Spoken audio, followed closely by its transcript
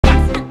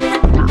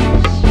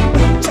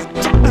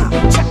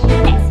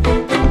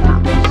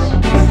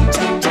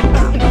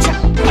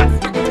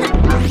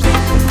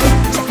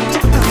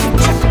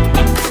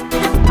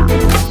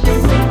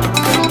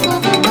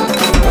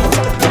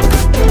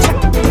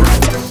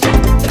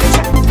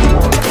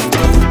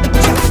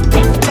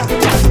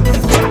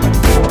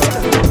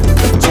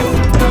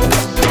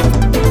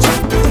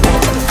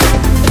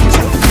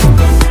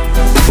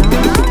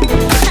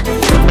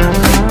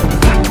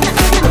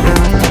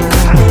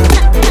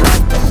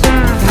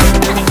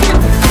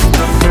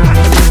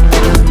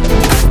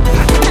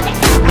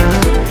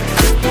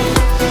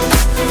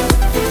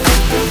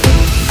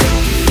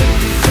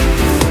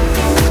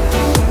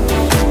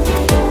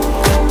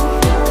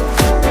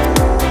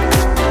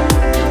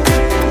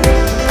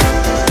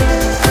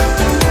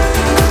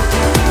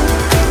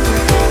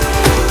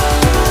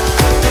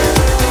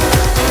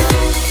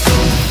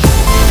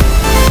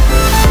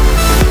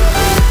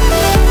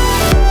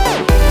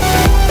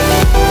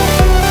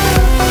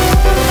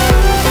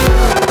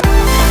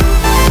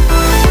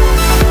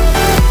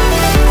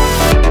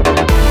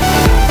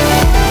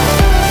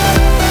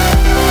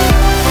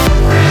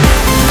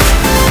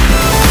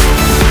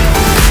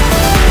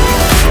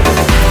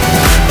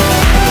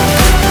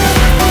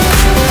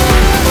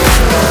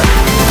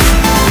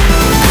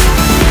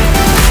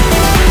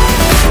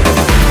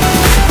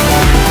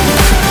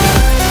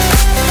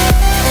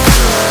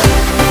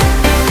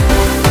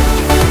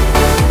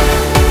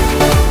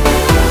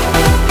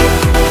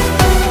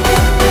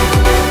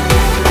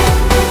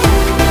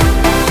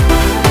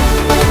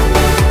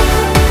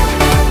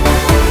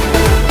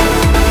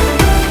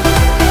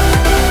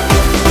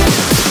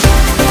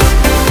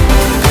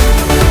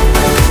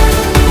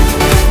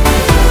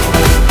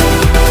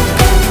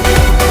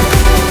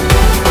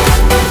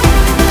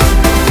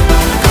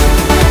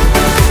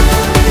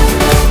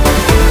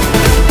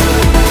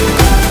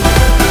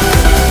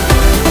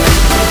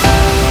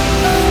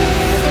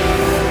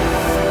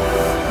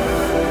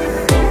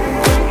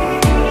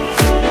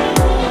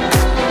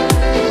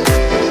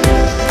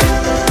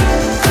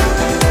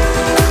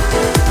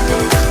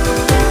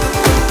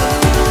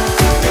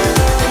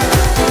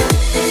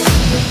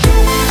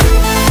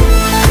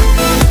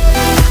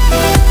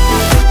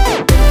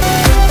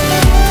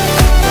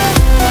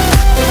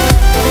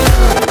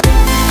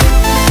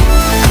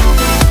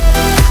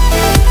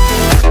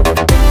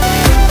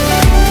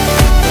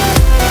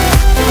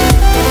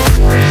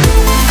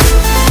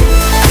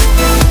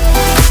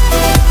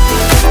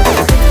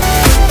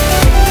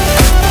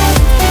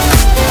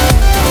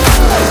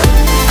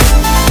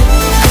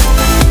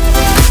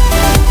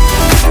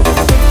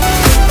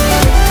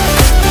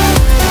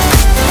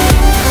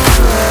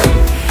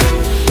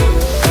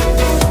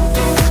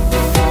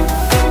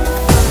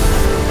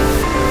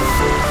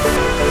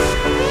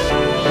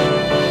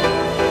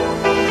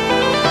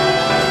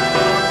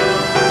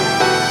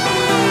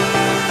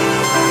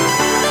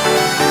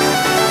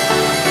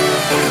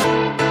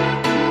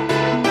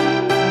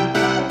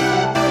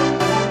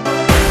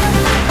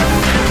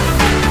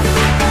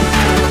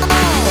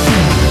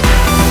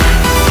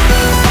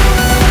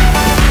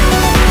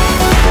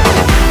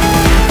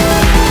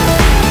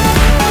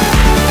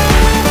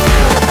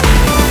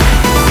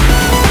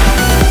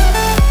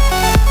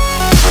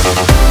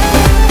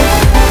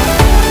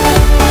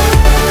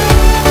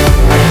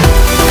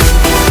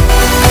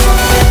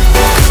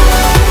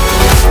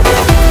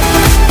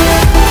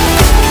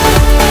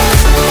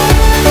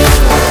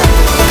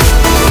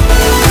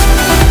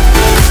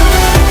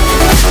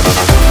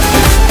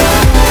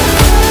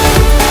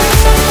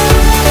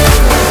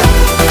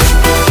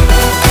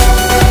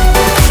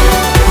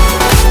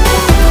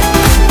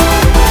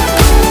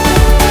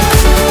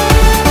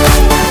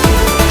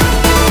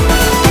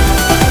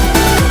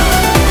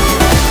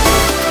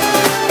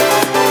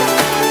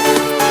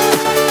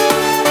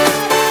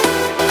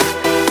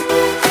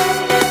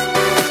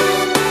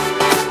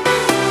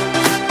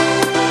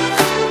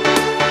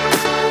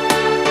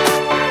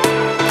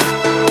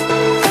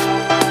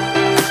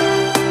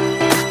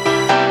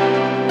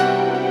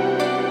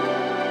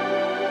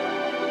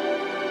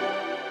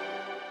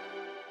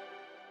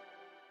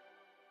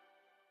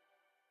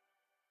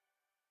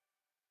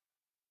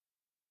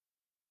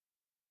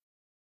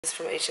This is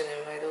from H&M,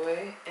 by the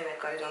way, and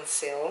I got it on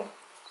sale.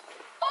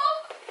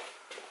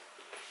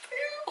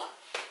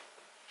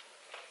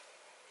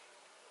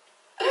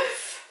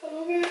 I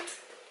love it.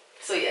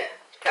 So yeah,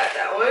 got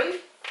that one.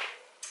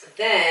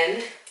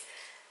 Then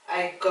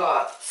I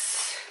got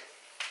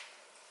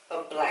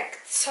a black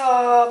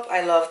top.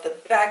 I love the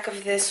back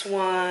of this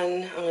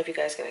one. I don't know if you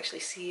guys can actually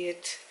see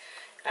it.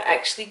 I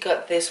actually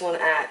got this one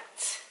at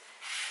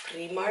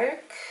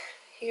Primark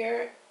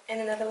here in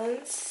the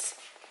Netherlands.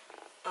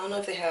 I don't know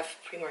if they have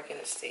Primark in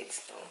the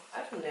States though.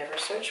 I've never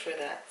searched for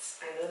that.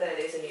 I know that it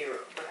is in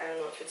Europe, but I don't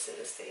know if it's in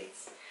the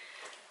States.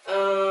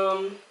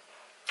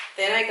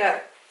 Then I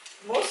got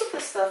most of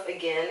the stuff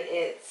again.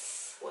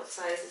 It's, what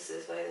size is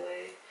this, by the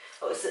way?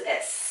 Oh, it's an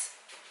S.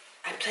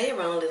 I play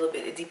around a little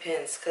bit. It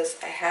depends, because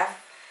I have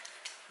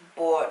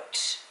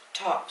bought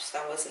tops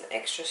that was an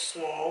extra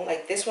small.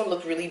 Like this one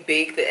looked really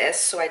big, the S,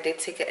 so I did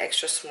take an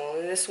extra small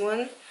in this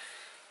one.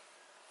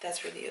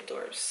 That's really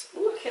adorable.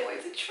 Ooh, I can't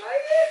wait to try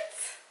it.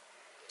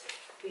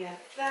 We have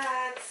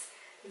that.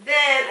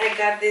 Then I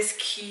got this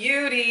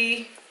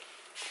cutie,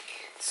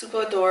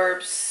 super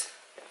adorbs,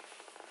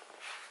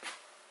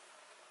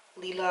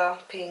 lila,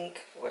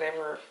 pink,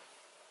 whatever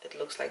it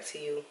looks like to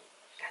you.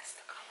 That's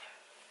the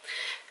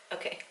color.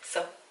 Okay,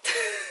 so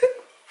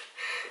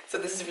so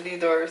this is really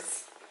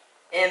adorbs,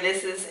 and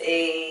this is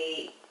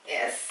a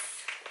S.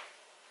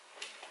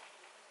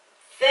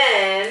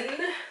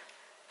 Then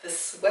the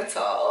sweater.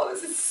 Oh,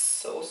 this is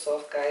so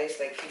soft, guys.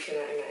 Like you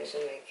cannot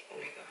imagine. Like, oh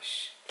my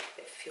gosh,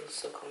 it feels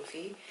so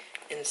comfy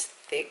and it's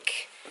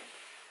thick.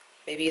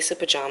 Maybe it's a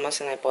pajamas,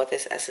 and I bought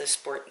this as a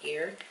sport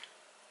gear.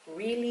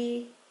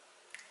 Really,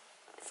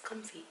 it's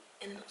comfy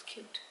and it looks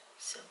cute.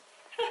 So,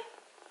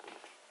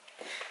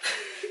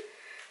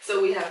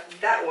 so we have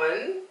that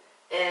one,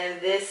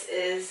 and this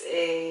is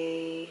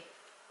a,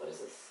 what is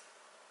this?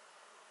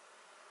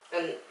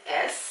 An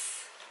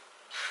S.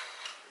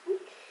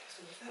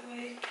 So that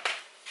way.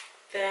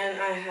 Then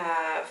I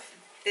have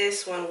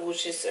this one,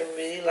 which is a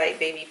really light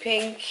baby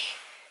pink.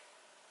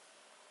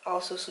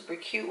 Also super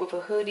cute with a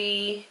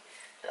hoodie.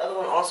 The other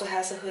one also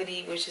has a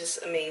hoodie, which is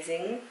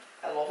amazing.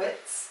 I love it.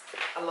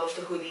 I love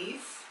the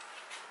hoodies.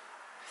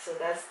 So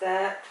that's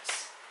that.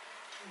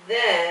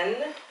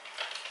 Then,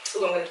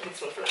 oh, I'm going to keep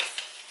this one for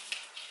last.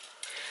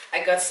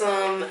 I got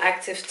some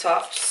active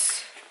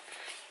tops.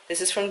 This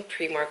is from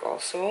Primark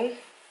also.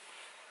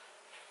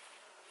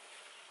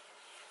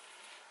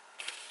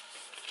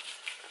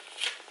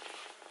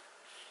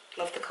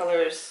 Love the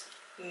colors.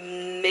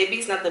 Maybe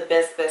it's not the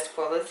best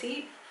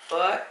quality,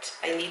 but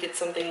I needed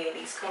something in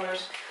these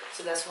colors,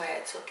 so that's why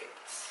I took it.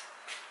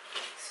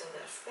 So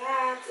that's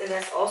that, and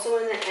that's also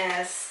in the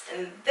S.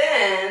 And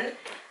then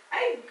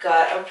I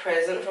got a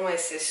present from my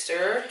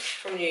sister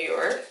from New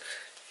York.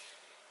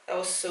 That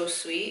was so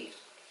sweet.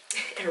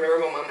 I remember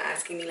my mom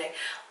asking me like,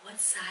 what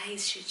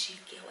size should she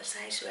get? What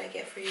size should I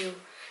get for you?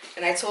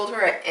 And I told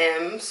her I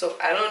am, so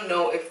I don't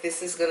know if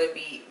this is gonna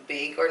be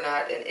big or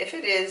not. And if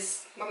it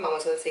is, my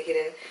mama's gonna take it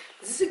in.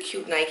 This is a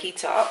cute Nike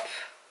top.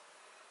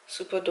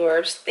 Super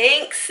adorbs.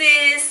 Thanks,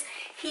 sis.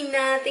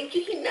 Hina. Thank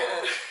you,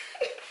 Hina.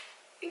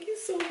 Thank you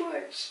so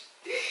much.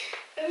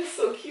 That is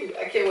so cute.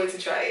 I can't wait to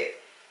try it.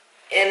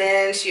 And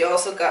then she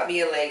also got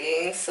me a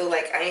legging. So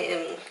like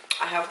I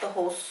have the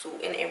whole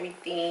suit and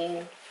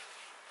everything.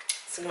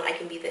 So now I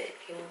can be the,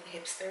 you know, the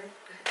hipster.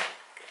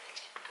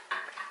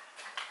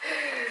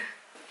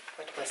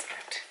 What was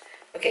that?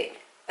 Okay,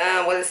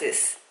 what is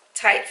this?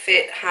 Tight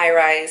fit, high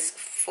rise,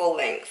 full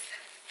length.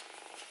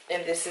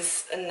 And this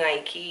is a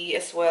Nike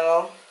as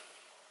well.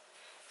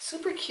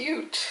 Super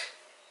cute.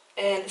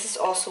 And this is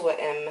also a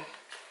M.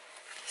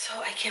 So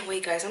I can't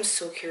wait, guys. I'm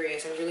so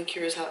curious. I'm really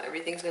curious how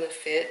everything's gonna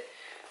fit.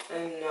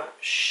 I'm not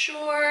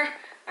sure.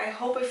 I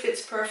hope it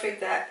fits perfect,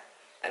 that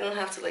I don't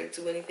have to like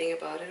do anything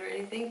about it or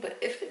anything. But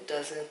if it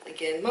doesn't,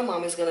 again, my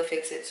mom is gonna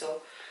fix it,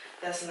 so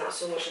that's not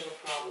so much of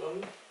a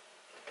problem.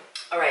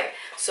 Alright,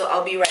 so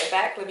I'll be right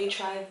back. Let me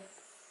try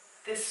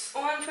this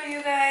on for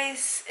you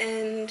guys,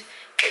 and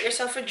get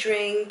yourself a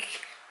drink,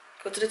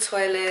 go to the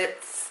toilet,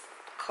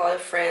 call your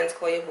friends,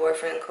 call your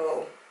boyfriend,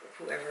 call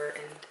whoever,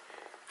 and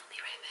I'll be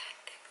right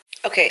back.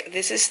 Okay,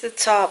 this is the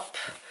top.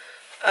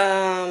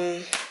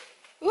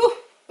 Ooh,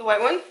 the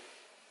white one.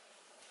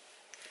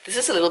 This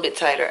is a little bit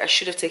tighter. I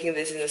should have taken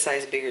this in a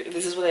size bigger.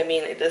 This is what I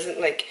mean. It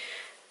doesn't like,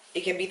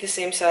 it can be the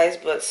same size,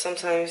 but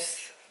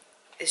sometimes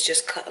it's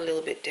just cut a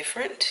little bit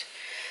different.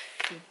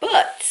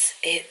 But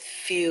it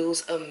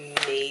feels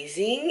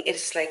amazing.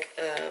 It's like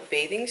a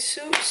bathing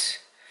suit.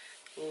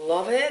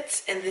 Love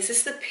it. And this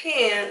is the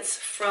pants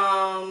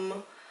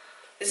from,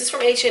 this is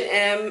from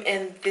H&M,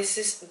 and this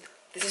is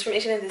from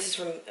H&M, this is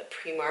from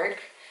Primark.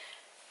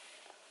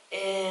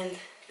 And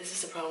this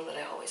is the problem that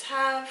I always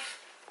have.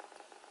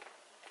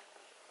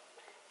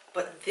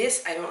 But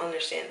this, I don't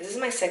understand. This is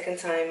my second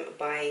time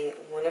buying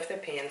one of their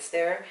pants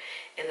there.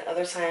 And the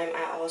other time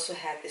I also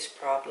had this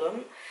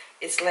problem.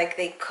 It's like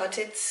they cut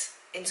it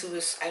into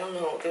this, I don't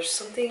know, there's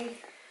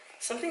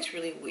something's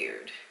really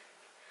weird.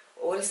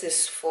 What is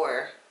this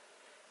for?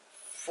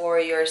 For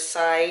your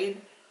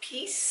side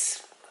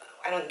piece?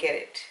 I don't get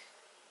it.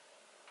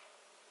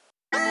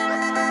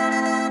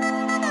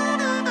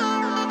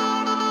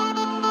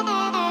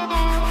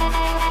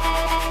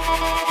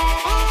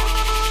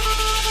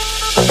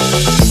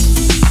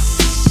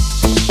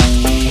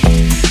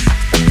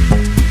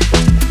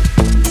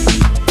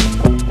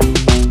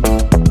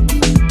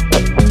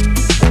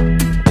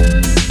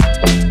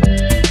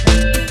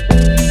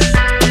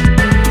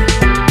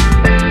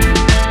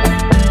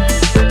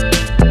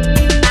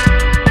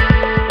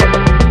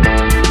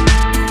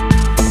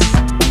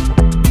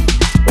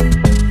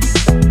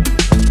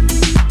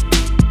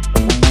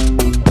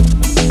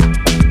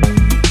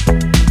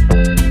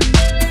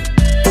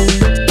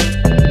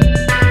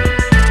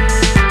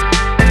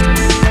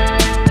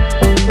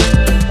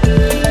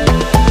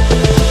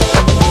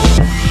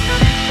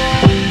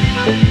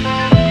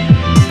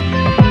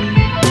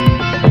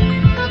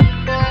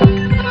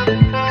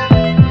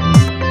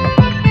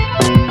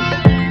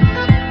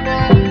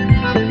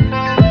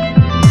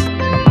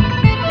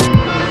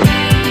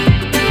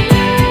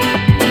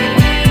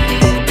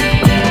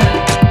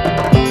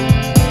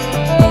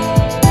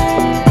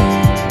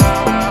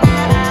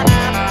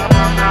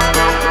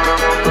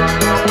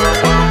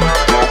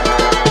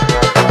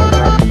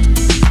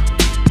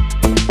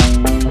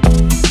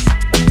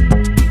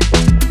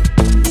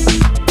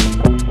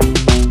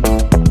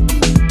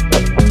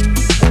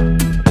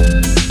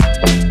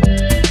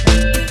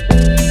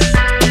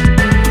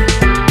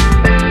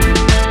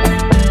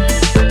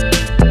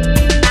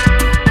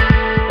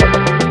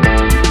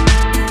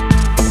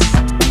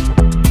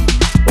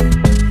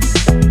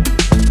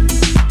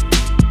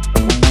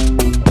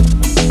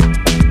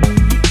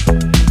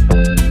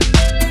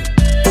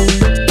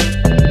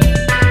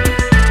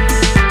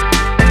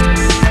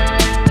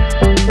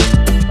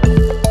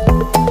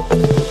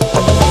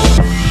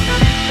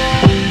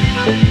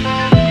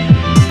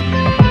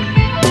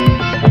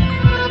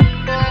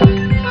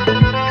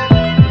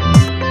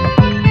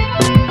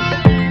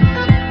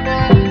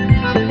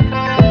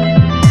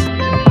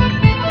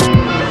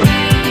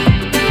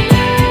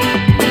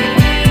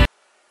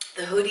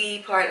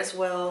 part as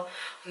well.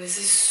 And this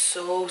is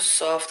so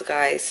soft,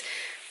 guys.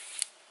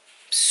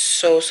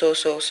 So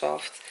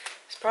soft.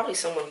 It's probably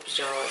someone's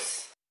pajamas.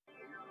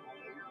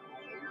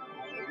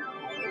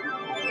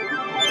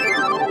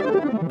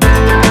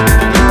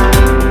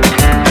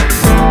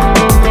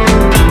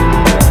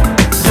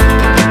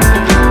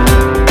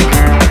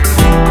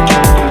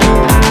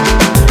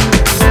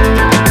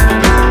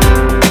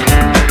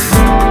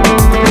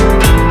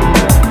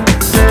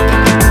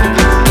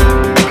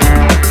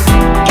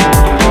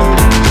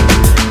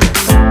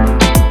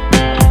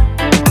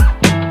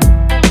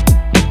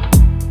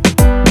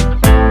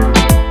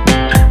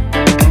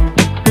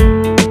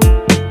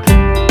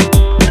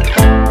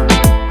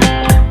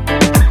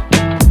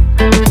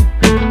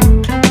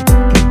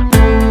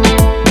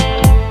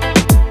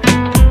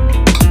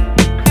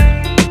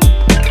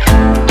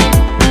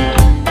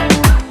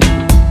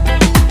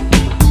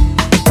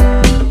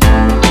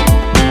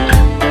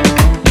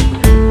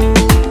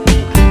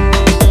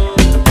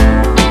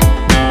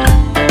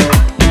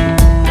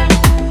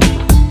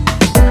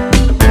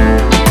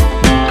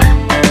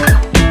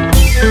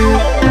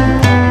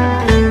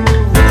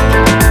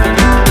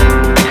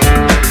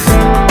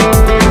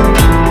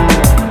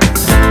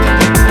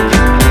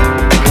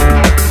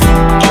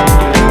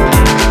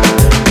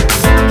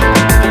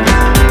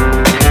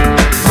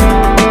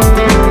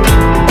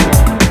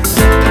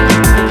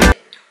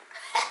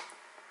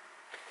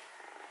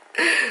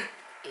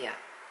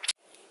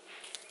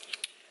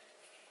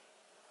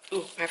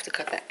 Ooh, I have to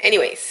cut that.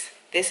 Anyways,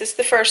 this is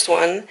the first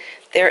one.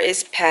 There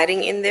is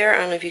padding in there.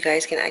 I don't know if you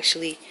guys can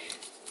actually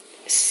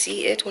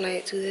see it when I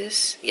do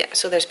this. Yeah,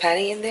 so there's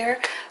padding in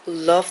there.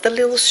 Love the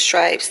little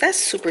stripes. That's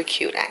super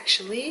cute,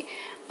 actually.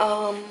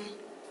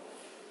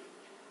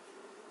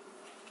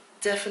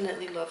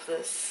 Definitely love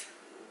this.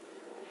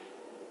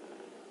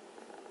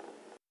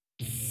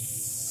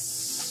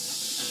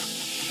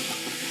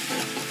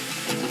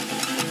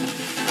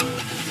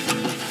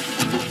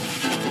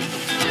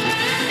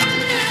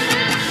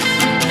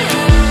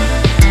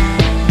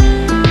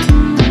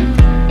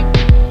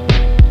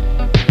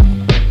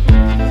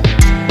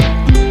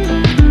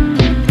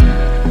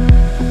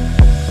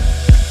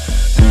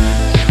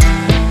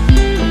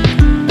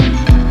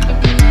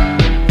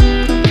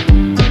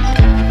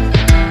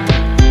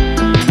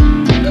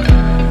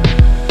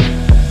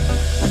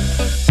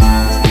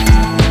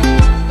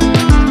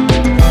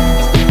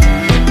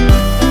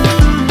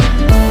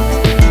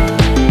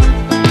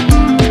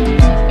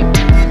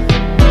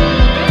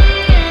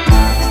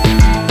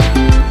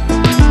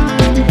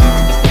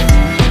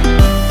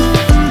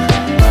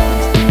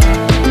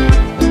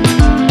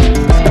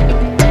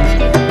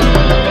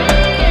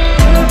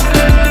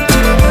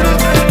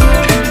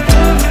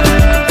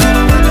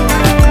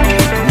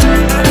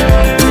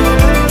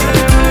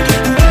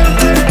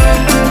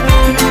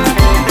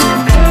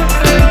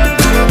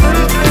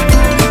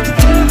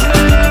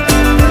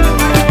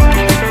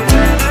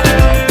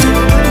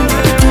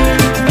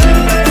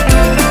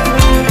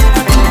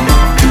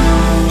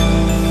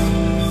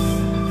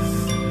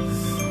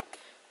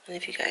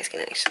 And if you guys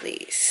can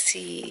actually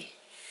see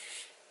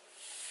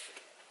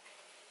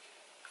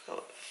how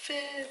it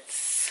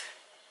fits.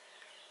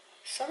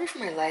 Sorry for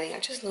my lighting. I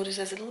just noticed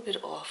it's a little bit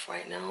off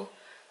right now.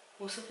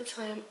 Most of the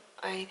time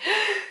I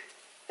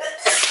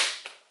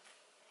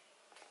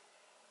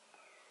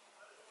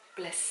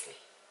bless me.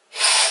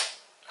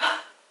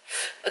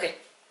 Okay.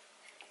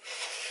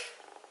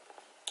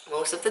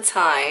 Most of the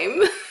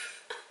time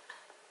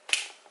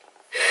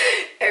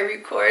I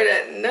record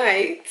at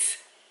night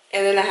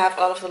and then I have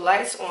all of the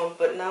lights on,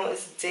 but now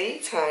it's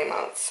daytime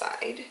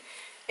outside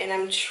and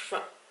I'm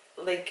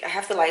like I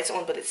have the lights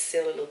on, but it's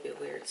still a little bit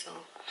weird, so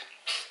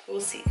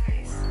we'll see,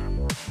 guys.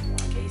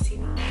 Can you see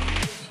me?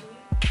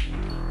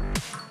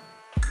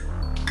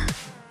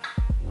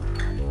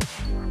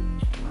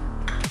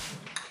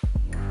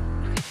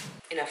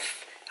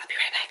 Enough. I'll be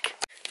right back.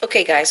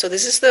 Okay, guys, so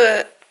this is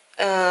the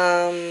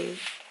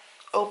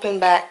open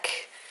back,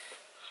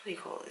 what do you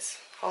call this,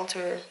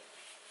 halter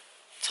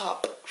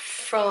top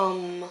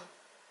from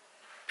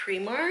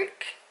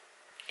Primark,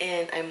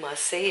 and I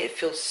must say it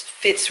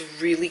fits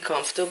really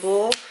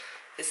comfortable.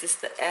 This is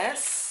the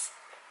S,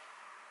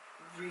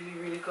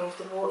 really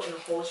comfortable and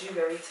holds you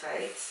very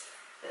tight.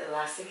 The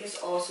elastic is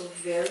also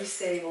very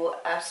stable.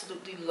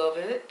 Absolutely love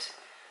it.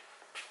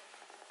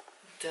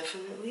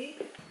 Definitely.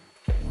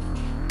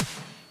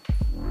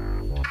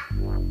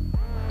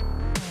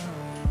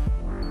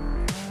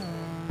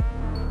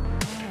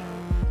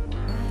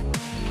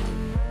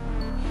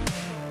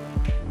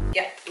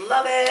 Yeah,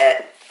 love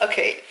it.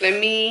 Okay, let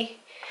me,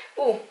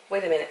 oh,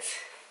 wait a minute.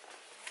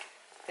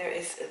 There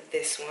is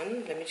this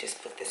one. Let me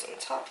just put this on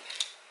top.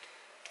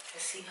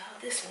 Let's see how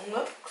this one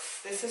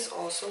looks. This is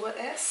also an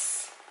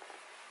S,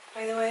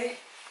 by the way.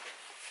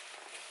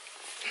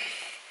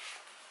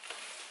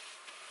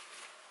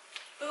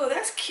 Oh,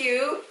 that's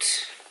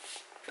cute.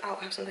 Oh,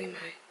 I have something in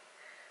my,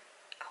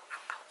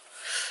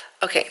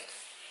 ow. Okay.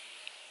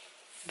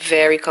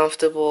 Very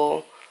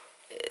comfortable.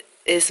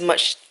 It's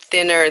much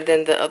thinner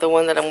than the other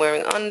one that I'm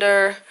wearing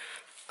under.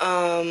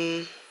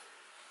 I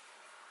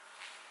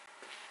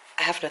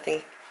have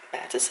nothing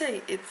bad to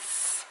say.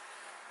 It's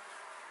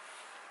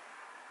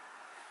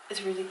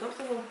really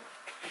comfortable,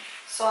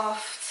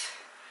 soft,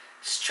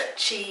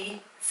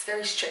 stretchy. It's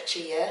very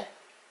stretchy, yeah,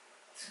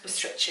 super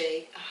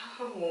stretchy.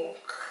 Oh,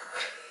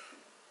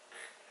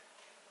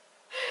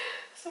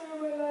 sorry,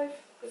 my life.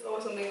 There's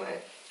always something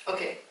like.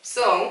 Okay,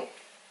 so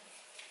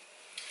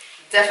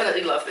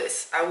definitely love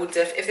this. I would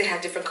if they had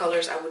different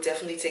colors, I would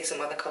definitely take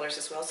some other colors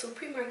as well. So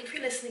Primark, if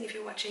you're listening, if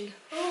you're watching,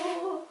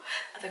 oh,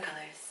 other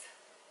colors.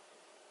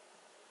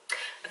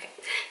 Okay,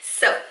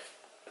 so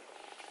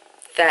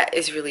that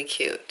is really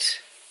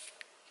cute.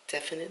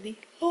 Definitely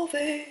love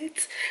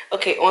it.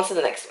 Okay, on to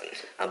the next one.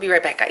 I'll be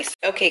right back, guys.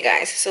 Okay,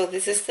 guys, so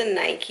this is the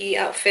Nike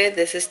outfit.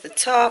 This is the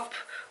top,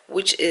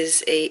 which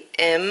is a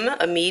M,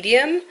 a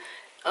medium.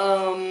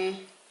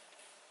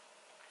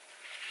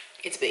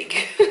 It's big.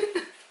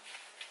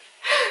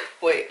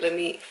 Wait, let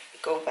me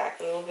go back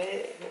a little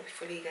bit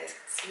before you guys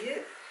can see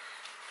it.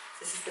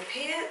 This is the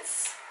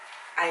pants.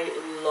 I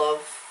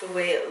love the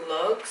way it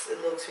looks. It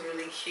looks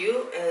really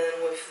cute,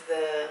 and with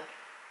the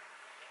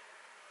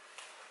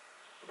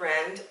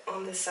brand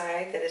on the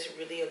side, that is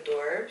really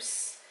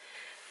adorbs.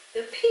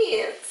 The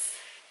pants.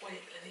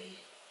 Wait, let me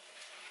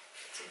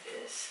do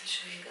this and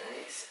show you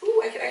guys.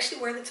 Ooh, I could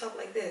actually wear the top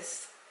like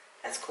this.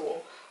 That's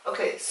cool.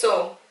 Okay,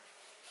 so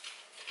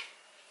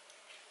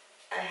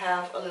I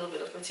have a little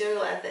bit of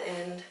material at the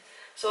end,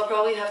 so I'll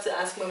probably have to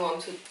ask my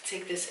mom to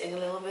take this in a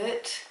little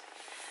bit.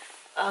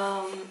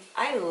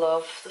 I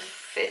love the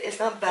fit. It's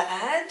not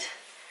bad,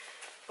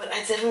 but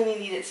I definitely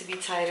need it to be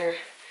tighter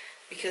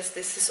because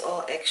this is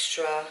all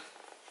extra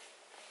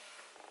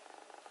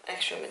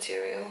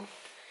material,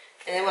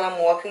 and then when I'm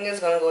walking it's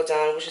gonna go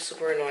down, which is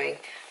super annoying,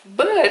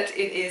 but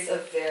it is a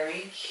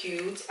very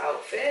cute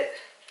outfit,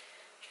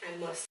 I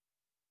must.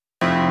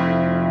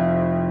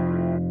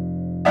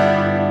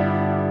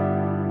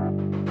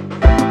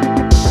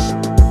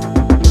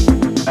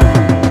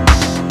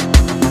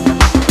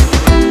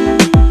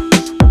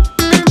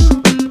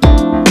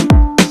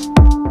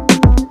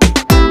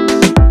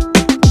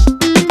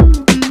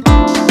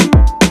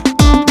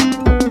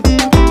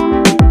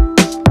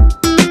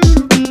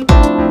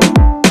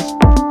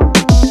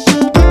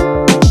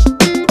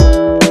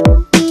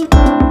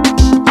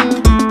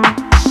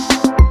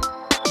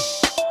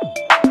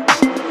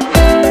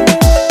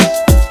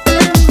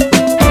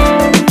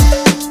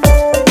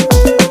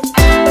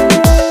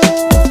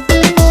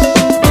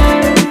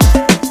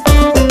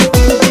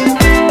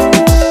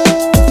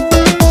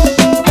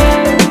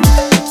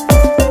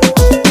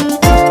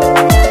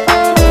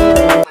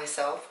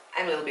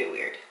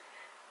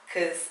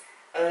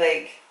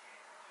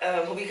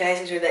 Hope you guys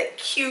enjoyed that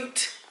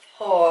cute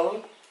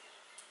haul.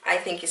 I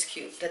think it's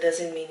cute. That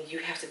doesn't mean you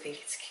have to think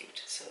it's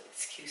cute. So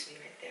excuse me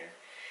right there.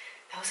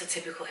 That was a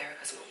typical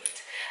Erica's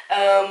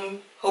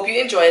moment. Hope you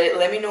enjoyed it.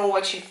 Let me know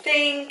what you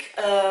think.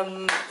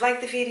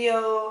 Like the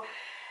video.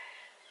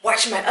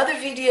 Watch my other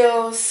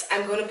videos.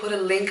 I'm going to put a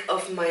link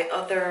of my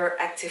other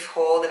active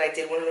haul that I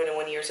did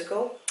 101 years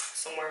ago.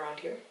 Somewhere around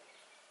here.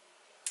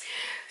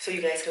 So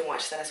you guys can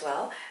watch that as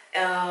well.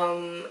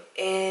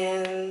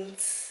 And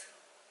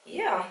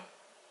yeah.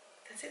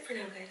 that's it for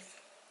now, guys.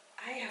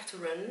 I have to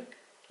run,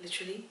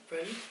 literally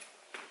run.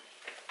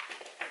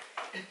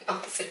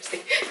 Oh,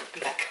 seriously, I'm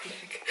back.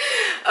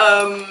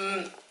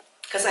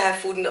 Because I have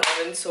food in the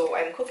oven, so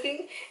I'm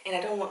cooking, and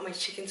I don't want my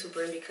chicken to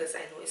burn because I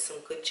know it's some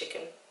good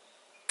chicken,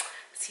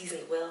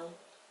 seasoned well.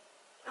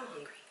 I'm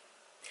hungry.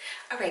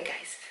 Alright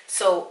guys,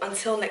 so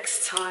until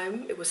next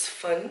time, it was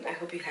fun. I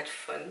hope you had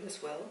fun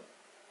as well,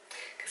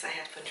 because I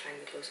had fun trying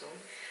the clothes on.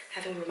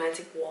 Having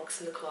romantic walks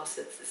in the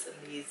closets is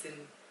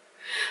amazing.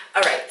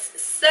 Alright,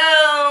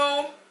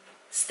 so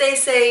stay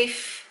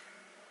safe.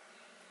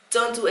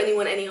 Don't do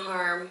anyone any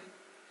harm.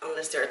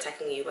 Unless they're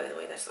attacking you, by the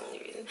way, that's the only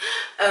reason.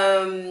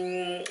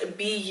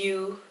 Be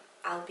you,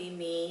 I'll be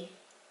me.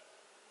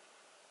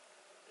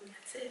 And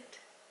that's it.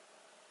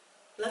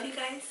 Love you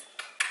guys.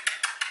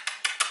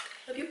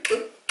 Love you.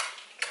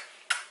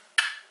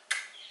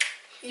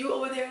 You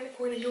over there in the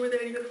corner, you over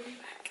there, you're gonna be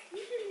back.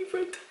 You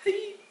front.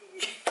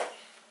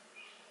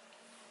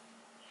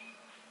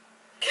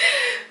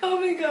 Oh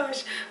my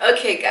gosh.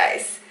 Okay,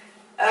 guys.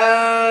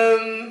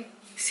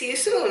 See you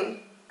soon.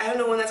 I don't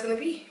know when that's gonna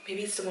be.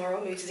 Maybe it's tomorrow,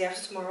 maybe it's the day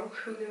after tomorrow.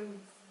 Who knows?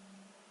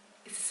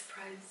 It's a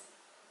surprise.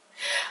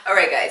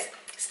 Alright guys,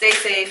 stay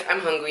safe. I'm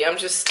hungry. I'm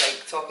just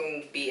like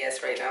talking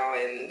BS right now,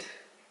 and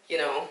you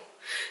know,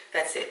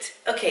 that's it.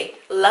 Okay,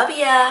 love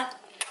ya.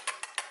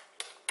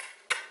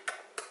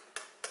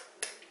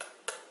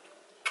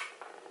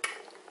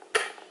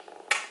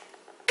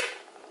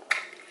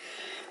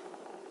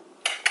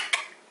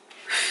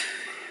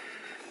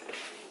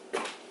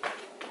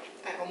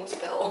 I almost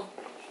fell.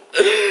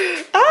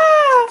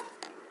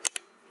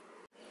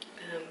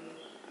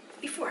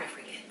 Before I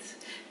forget,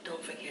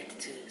 don't forget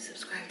to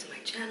subscribe to my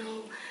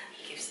channel,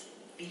 give this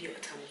video a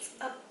thumbs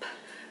up,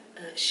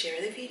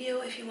 share the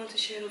video if you want to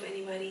share it with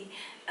anybody,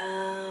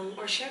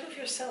 or share it with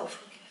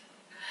yourself.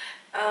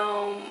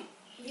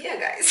 Yeah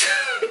guys.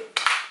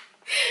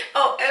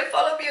 Oh, and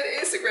follow me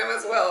on Instagram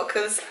as well,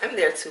 because I'm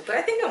there too, but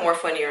I think I'm more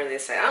funnier on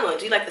this side. I don't know,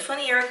 do you like the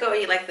funny Erica or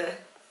you like the